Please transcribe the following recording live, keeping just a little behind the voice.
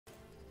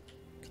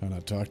Can I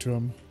not talk to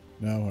him?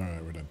 No?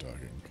 Alright, we're done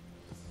talking.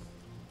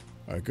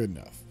 Alright, good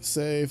enough.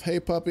 Save. Hey,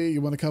 puppy, you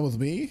want to come with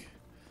me?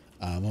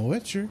 I'm a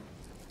witcher.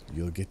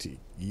 You'll get to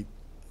eat.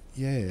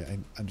 Yeah, I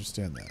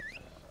understand that.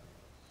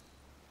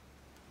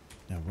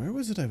 Now, where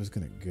was it I was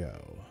going to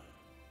go?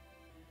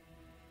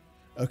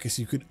 Okay,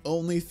 so you could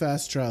only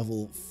fast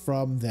travel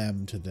from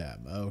them to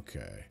them.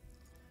 Okay.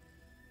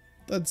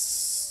 That's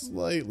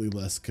slightly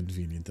less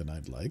convenient than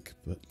I'd like,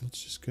 but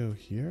let's just go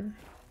here.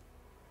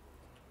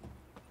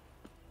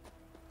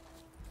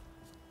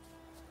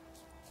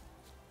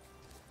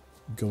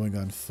 Going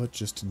on foot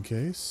just in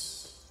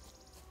case.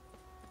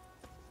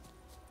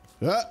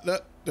 What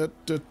the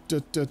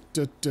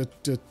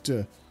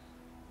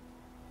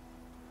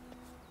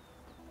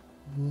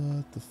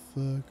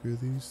fuck are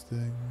these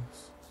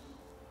things?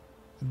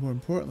 And more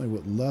importantly,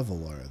 what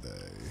level are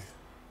they?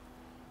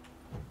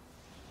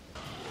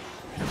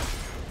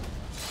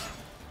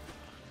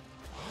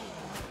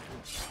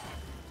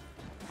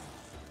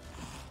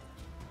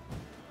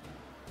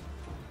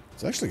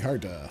 It's actually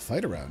hard to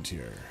fight around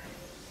here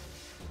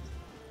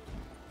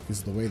because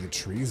of the way the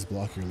trees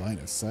block your line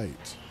of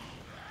sight.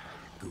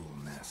 Ghoul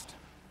nest.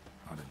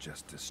 Ought to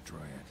just destroy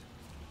it.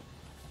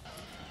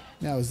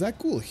 Now, is that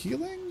ghoul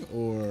healing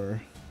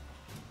or?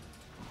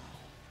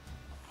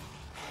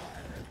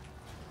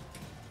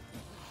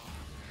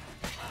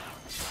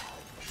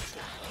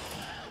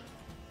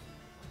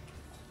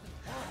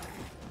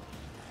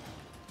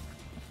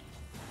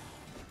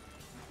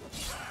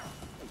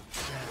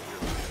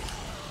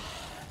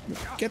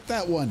 Get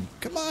that one!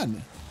 Come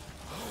on!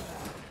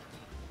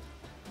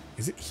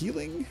 Is it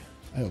healing?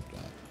 I hope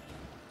not.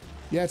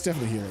 Yeah, it's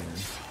definitely healing.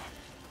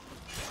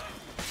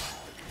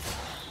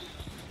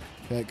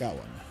 Okay, I got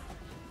one.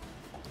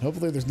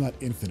 Hopefully there's not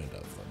infinite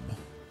of them.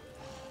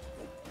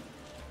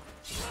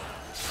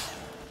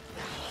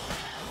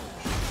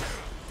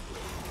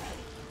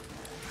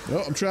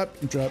 Oh, I'm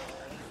trapped. I'm trapped.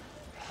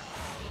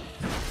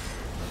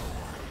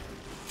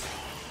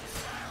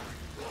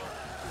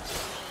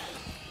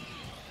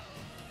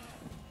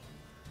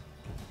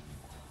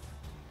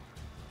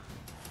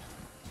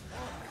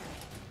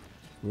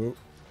 Whoa,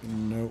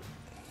 no.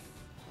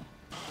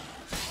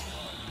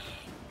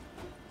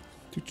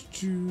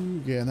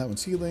 Yeah, and that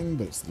one's healing,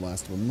 but it's the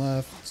last one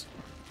left.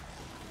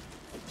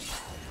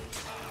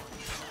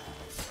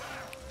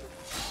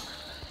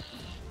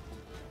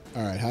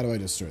 Alright, how do I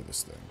destroy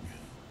this thing?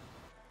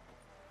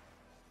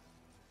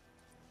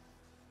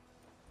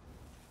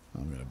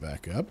 I'm gonna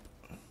back up.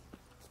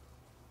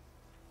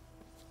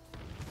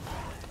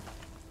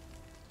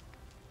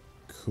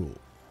 Cool.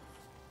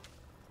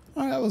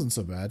 Alright, that wasn't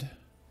so bad.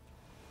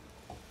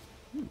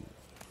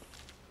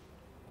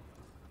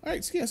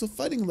 Alright, so yeah, so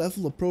fighting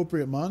level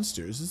appropriate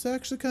monsters is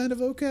actually kind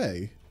of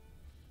okay.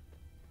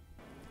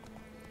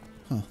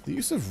 Huh, the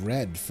use of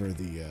red for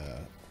the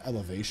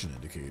elevation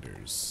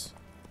indicators.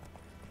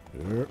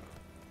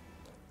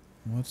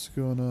 What's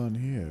going on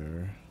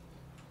here?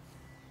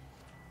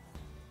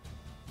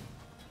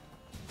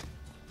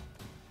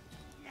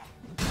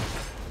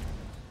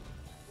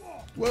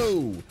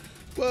 Whoa!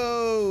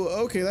 Whoa!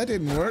 Okay, that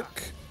didn't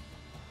work.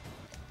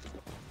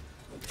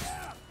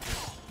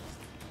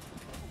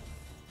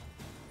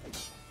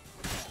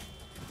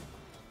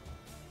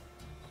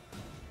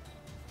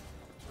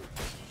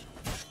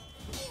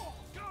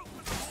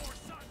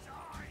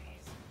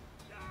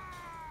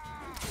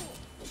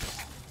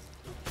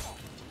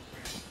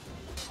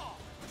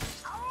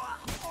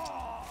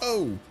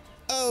 Oh!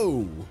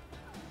 Oh!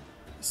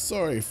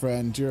 Sorry,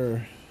 friend,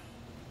 you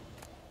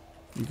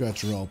got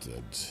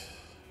Geralted.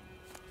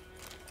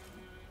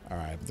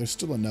 Alright, but there's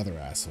still another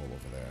asshole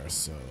over there,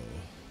 so...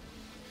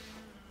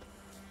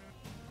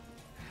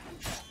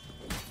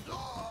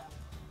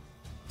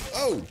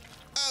 Oh!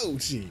 Oh,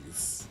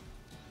 jeez!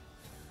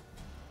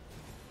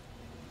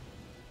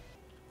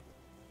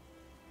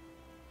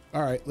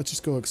 Alright, let's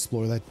just go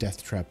explore that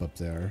death trap up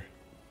there.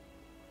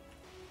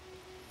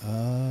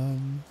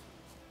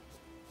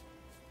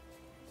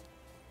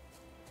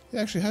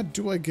 Yeah, actually, how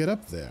do I get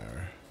up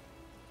there?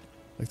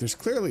 Like, there's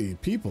clearly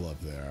people up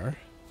there.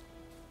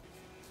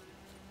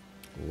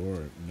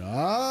 Or not.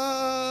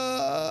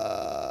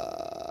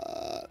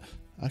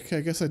 Okay,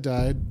 I guess I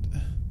died.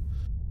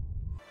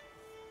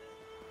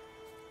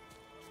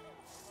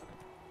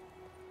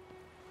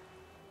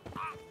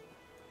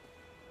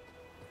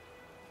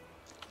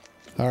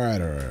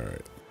 Alright, alright.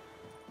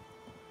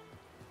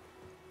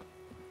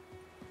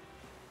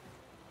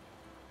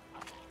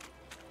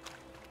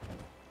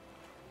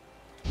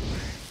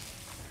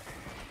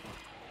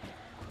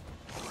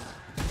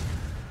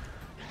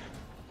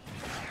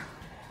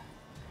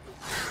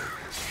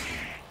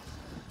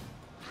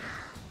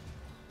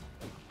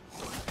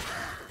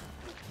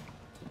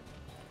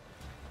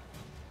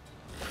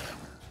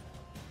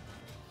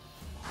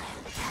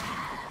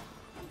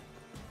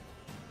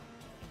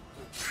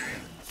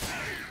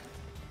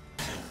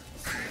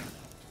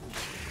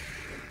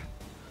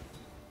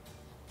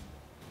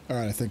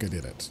 Alright, I think I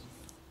did it.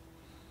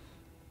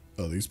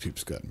 Oh, these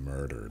peeps got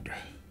murdered.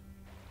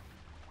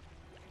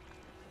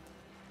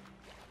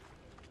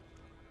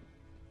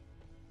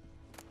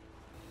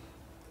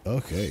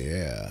 Okay,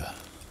 yeah.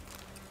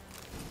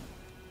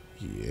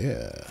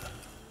 Yeah.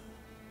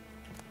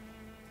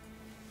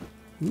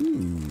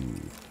 Ooh.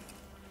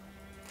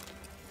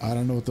 I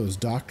don't know what those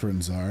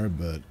doctrines are,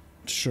 but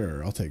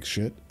sure, I'll take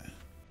shit.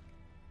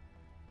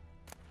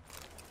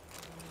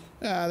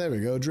 Ah, there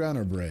we go.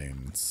 Drowner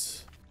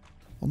brains.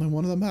 Only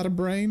one of them had a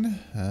brain?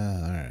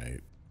 Ah,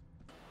 alright.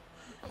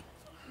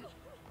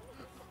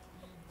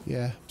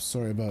 Yeah,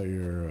 sorry about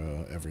your,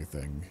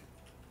 everything.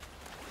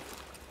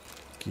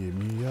 Give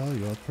me all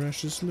your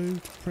precious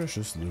loot,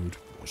 precious loot,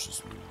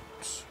 precious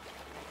loot.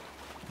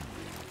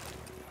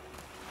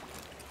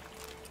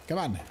 Come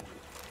on!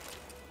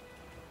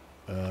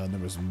 There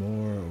was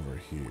more over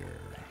here.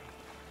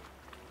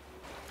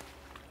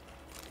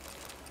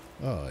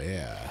 Oh,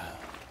 yeah.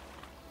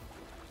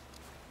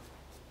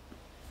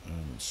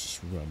 Let's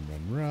just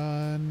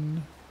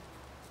run.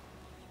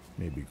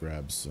 Maybe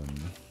grab some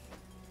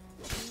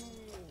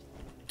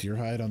deer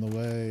hide on the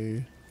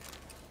way.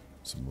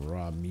 Some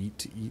raw meat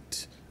to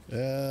eat.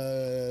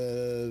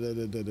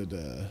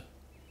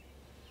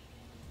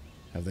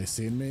 Have they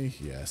seen me?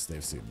 Yes,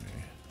 they've seen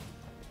me.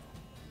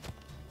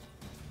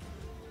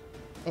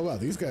 Oh wow,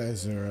 these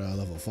guys are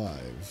level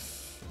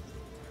 5.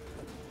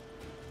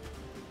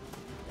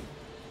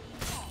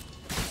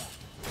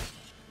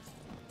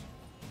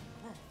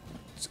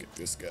 Let's get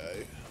this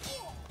guy.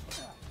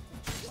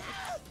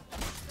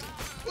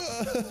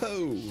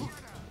 Whoa!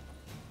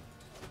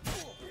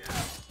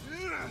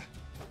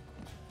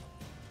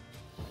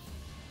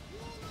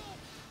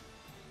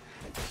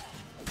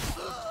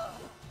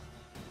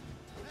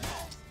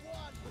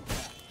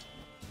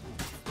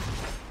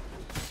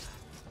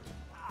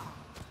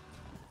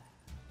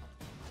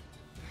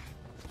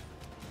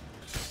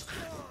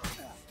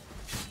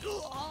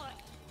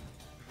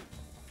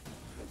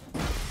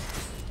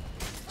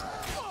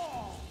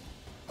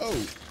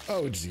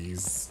 Oh,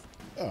 jeez.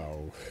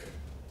 Oh.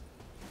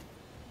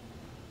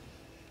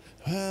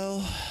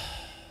 Well,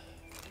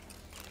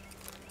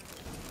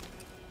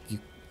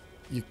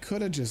 you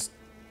could have just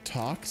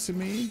talked to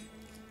me.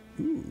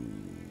 Ooh.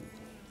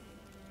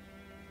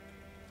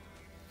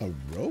 A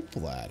rope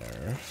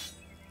ladder.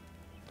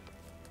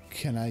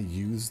 Can I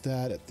use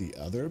that at the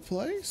other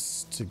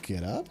place to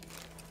get up?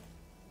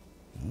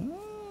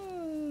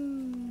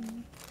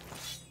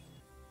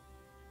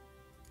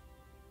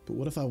 But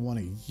what if I want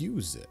to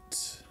use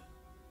it?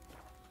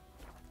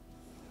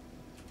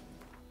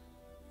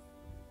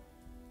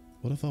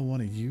 What if I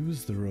want to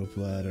use the rope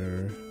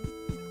ladder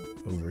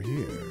over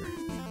here?